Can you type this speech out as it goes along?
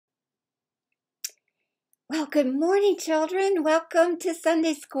Well, good morning, children. Welcome to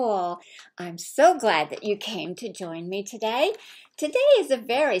Sunday School. I'm so glad that you came to join me today. Today is a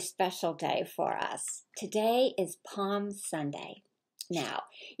very special day for us. Today is Palm Sunday. Now,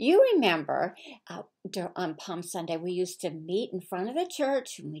 you remember on Palm Sunday, we used to meet in front of the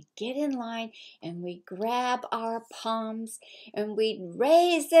church and we'd get in line and we'd grab our palms and we'd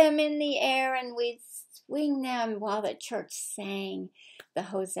raise them in the air and we'd swing them while the church sang the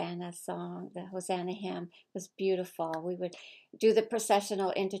Hosanna song. The Hosanna hymn was beautiful. We would do the processional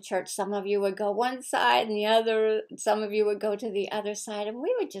into church. Some of you would go one side and some of you would go to the other side, and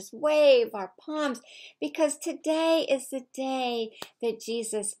we would just wave our palms because today is the day that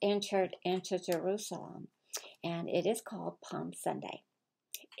Jesus entered into Jerusalem, and it is called Palm Sunday.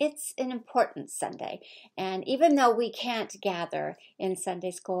 It's an important Sunday, and even though we can't gather in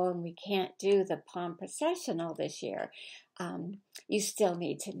Sunday school and we can't do the Palm Processional this year, you still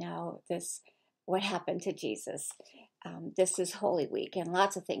need to know what happened to Jesus. This is Holy Week, and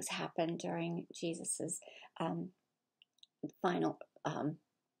lots of things happened during Jesus's final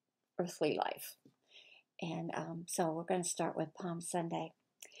earthly life. And so we're going to start with Palm Sunday.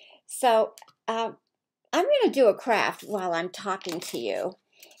 So I'm going to do a craft while I'm talking to you.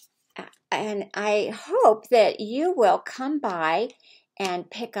 And I hope that you will come by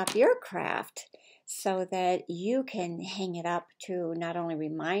and pick up your craft so that you can hang it up to not only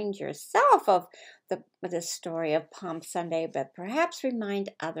remind yourself of the story of Palm Sunday, but perhaps remind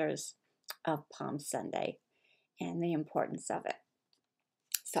others of Palm Sunday and the importance of it.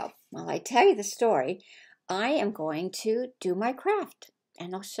 So while I tell you the story, I am going to do my craft,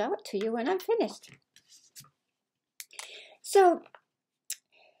 and I'll show it to you when I'm finished. So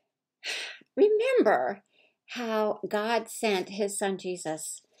remember how God sent his son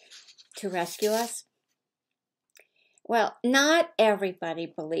Jesus to rescue us? Well, not everybody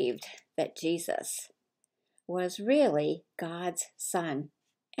believed that Jesus was really God's son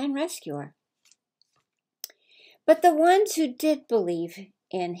and rescuer. But the ones who did believe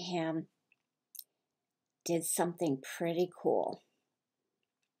in him did something pretty cool.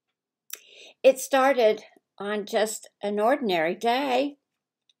 It started on just an ordinary day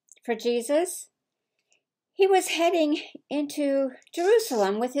for Jesus. He was heading into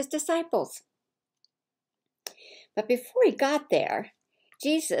Jerusalem with his disciples. But before he got there,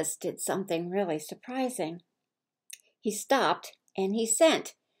 Jesus did something really surprising. He stopped and he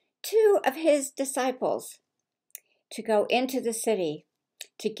sent 2 of his disciples to go into the city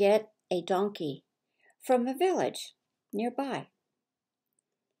to get a donkey from a village nearby.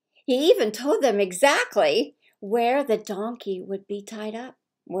 He even told them exactly where the donkey would be tied up,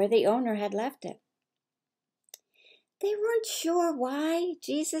 where the owner had left it. They weren't sure why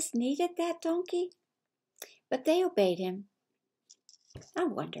Jesus needed that donkey, but they obeyed him. I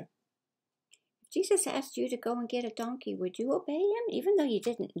wonder, if Jesus asked you to go and get a donkey, would you obey him, even though you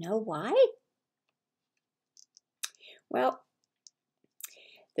didn't know why? Well,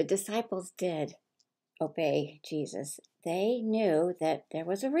 the disciples did obey Jesus. They knew that there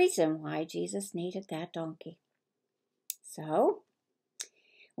was a reason why Jesus needed that donkey. So,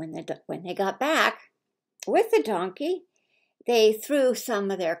 when they got back with the donkey, they threw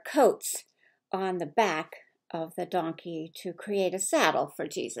some of their coats on the back of the donkey to create a saddle for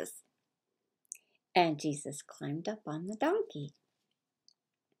Jesus. And Jesus climbed up on the donkey.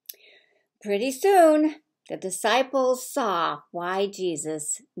 Pretty soon, the disciples saw why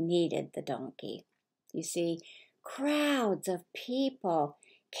Jesus needed the donkey. You see, crowds of people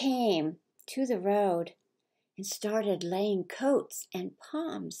came to the road and started laying coats and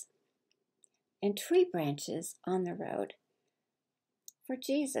palms and tree branches on the road for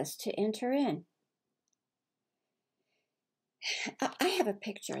Jesus to enter in. I have a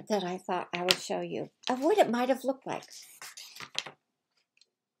picture that I thought I would show you of what it might have looked like.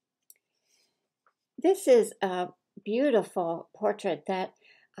 This is a beautiful portrait that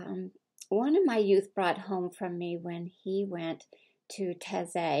one of my youth brought home from me when he went to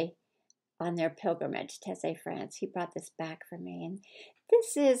Taizé on their pilgrimage, Taizé, France. He brought this back for me. And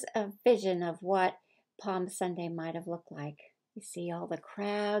this is a vision of what Palm Sunday might have looked like. You see all the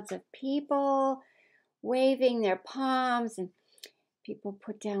crowds of people waving their palms, and people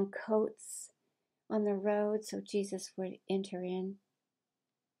put down coats on the road so Jesus would enter in.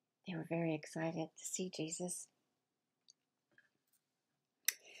 They were very excited to see Jesus.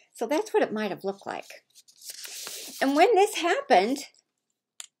 So that's what it might have looked like. And when this happened,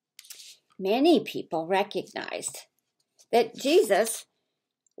 many people recognized that Jesus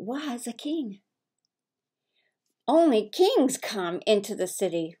was a king. Only kings come into the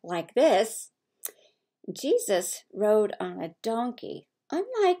city like this. Jesus rode on a donkey,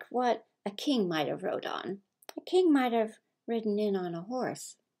 unlike what a king might have rode on. A king might have ridden in on a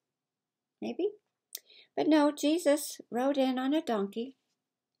horse, maybe. But no, Jesus rode in on a donkey,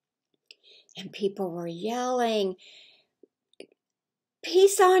 and people were yelling,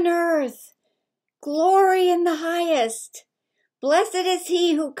 "Peace on earth, glory in the highest. Blessed is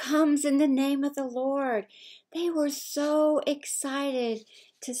he who comes in the name of the Lord." They were so excited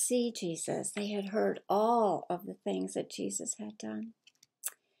to see Jesus. They had heard all of the things that Jesus had done.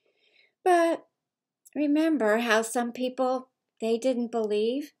 But remember how some people, they didn't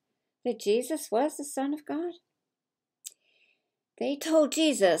believe that Jesus was the Son of God? They told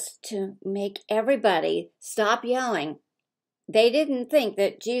Jesus to make everybody stop yelling. They didn't think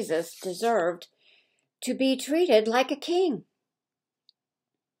that Jesus deserved to be treated like a king.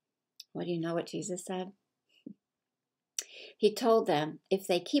 Well, do you know what Jesus said? He told them, if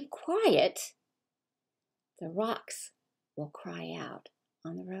they keep quiet, the rocks will cry out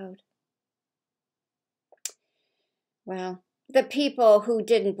on the road. Well, the people who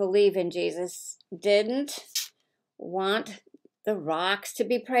didn't believe in Jesus didn't want the rocks to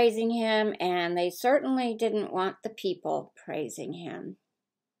be praising him, and they certainly didn't want the people praising him.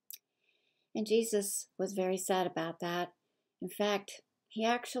 And Jesus was very sad about that. In fact, he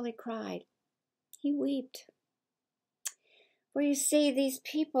actually cried. He wept. For you see, these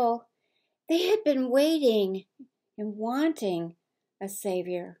people, they had been waiting and wanting a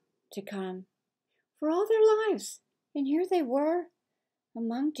Savior to come for all their lives. And here they were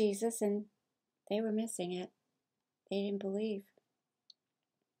among Jesus, and they were missing it. They didn't believe.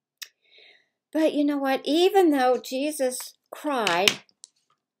 But you know what? Even though Jesus cried,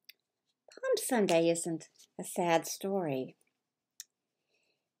 Palm Sunday isn't a sad story.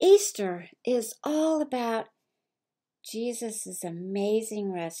 Easter is all about Jesus'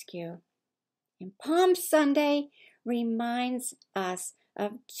 amazing rescue. And Palm Sunday reminds us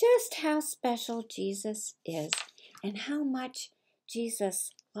of just how special Jesus is and how much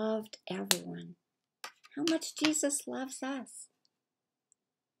Jesus loved everyone. How much Jesus loves us.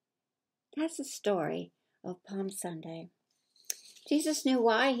 That's the story of Palm Sunday. Jesus knew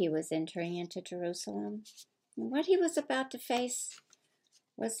why he was entering into Jerusalem. And what he was about to face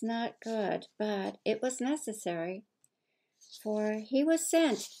was not good, but it was necessary, for he was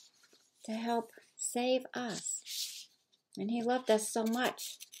sent to help save us. And he loved us so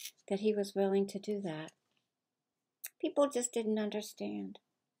much that he was willing to do that. People just didn't understand.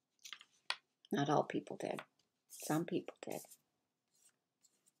 Not all people did. Some people did.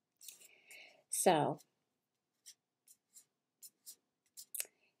 So,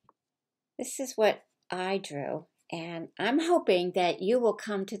 this is what I drew, and I'm hoping that you will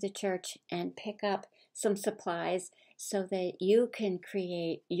come to the church and pick up some supplies so that you can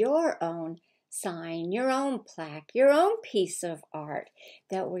create your own sign, your own plaque, your own piece of art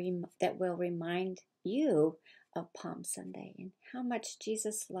that will remind you of Palm Sunday and how much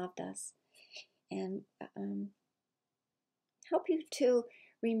Jesus loved us, and help you to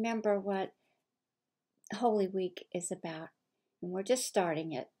remember what Holy Week is about. And we're just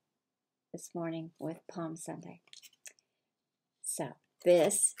starting it this morning with Palm Sunday. So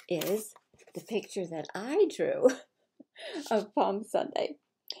this is the picture that I drew of Palm Sunday.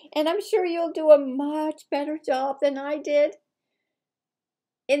 And I'm sure you'll do a much better job than I did.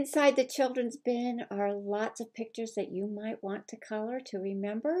 Inside the children's bin are lots of pictures that you might want to color to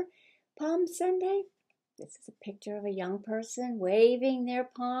remember Palm Sunday. This is a picture of a young person waving their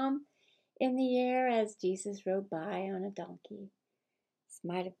palm in the air as Jesus rode by on a donkey. This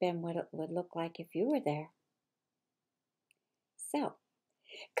might have been what it would look like if you were there. So,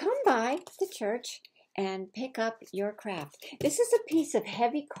 come by the church and pick up your craft. This is a piece of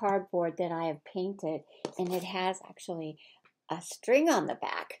heavy cardboard that I have painted, and it has actually a string on the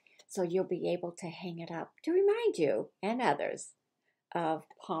back, so you'll be able to hang it up to remind you and others of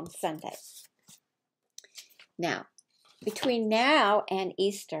Palm Sunday. Now, between now and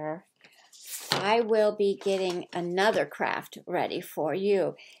Easter, I will be getting another craft ready for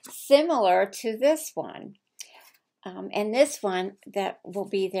you, similar to this one. And this one that will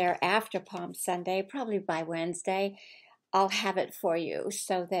be there after Palm Sunday, probably by Wednesday, I'll have it for you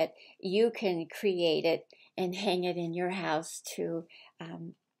so that you can create it and hang it in your house to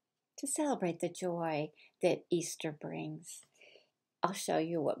celebrate the joy that Easter brings. I'll show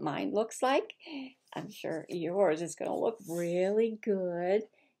you what mine looks like. I'm sure yours is going to look really good.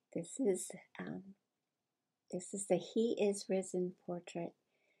 This is the He is Risen portrait.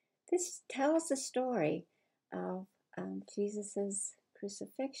 This tells the story of Jesus'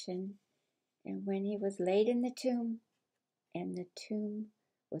 crucifixion and when he was laid in the tomb, and the tomb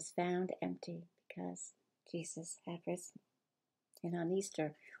was found empty because Jesus had risen. And on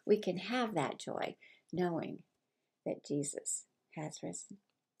Easter, we can have that joy, knowing that Jesus has risen.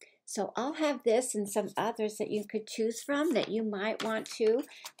 So I'll have this and some others that you could choose from that you might want to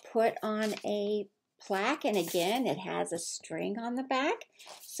put on a plaque. And again, it has a string on the back,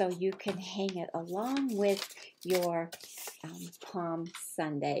 so you can hang it along with your Palm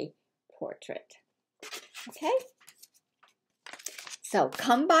Sunday portrait. Okay? So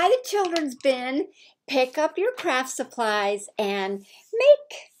come by the children's bin, pick up your craft supplies, and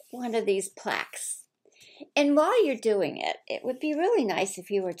make one of these plaques. And while you're doing it, it would be really nice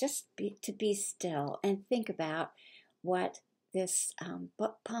if you were just to be still and think about what this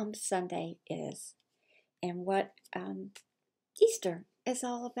Palm Sunday is and what Easter is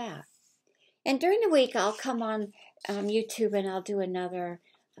all about. And during the week, I'll come on YouTube and I'll do another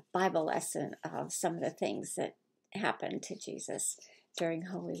Bible lesson of some of the things that happened to Jesus during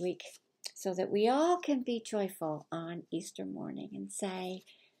Holy Week, so that we all can be joyful on Easter morning and say,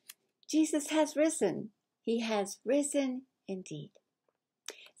 Jesus has risen. He has risen indeed.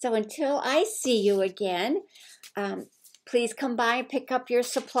 So until I see you again, please come by and pick up your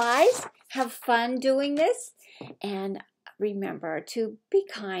supplies. Have fun doing this. And remember to be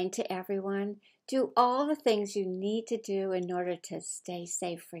kind to everyone. Do all the things you need to do in order to stay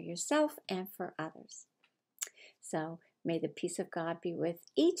safe for yourself and for others. So may the peace of God be with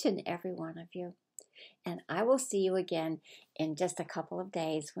each and every one of you. And I will see you again in just a couple of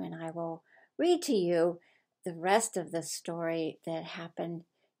days when I will read to you the rest of the story that happened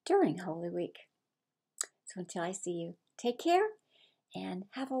during Holy Week. So until I see you, take care and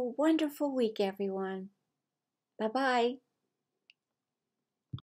have a wonderful week, everyone. Bye-bye.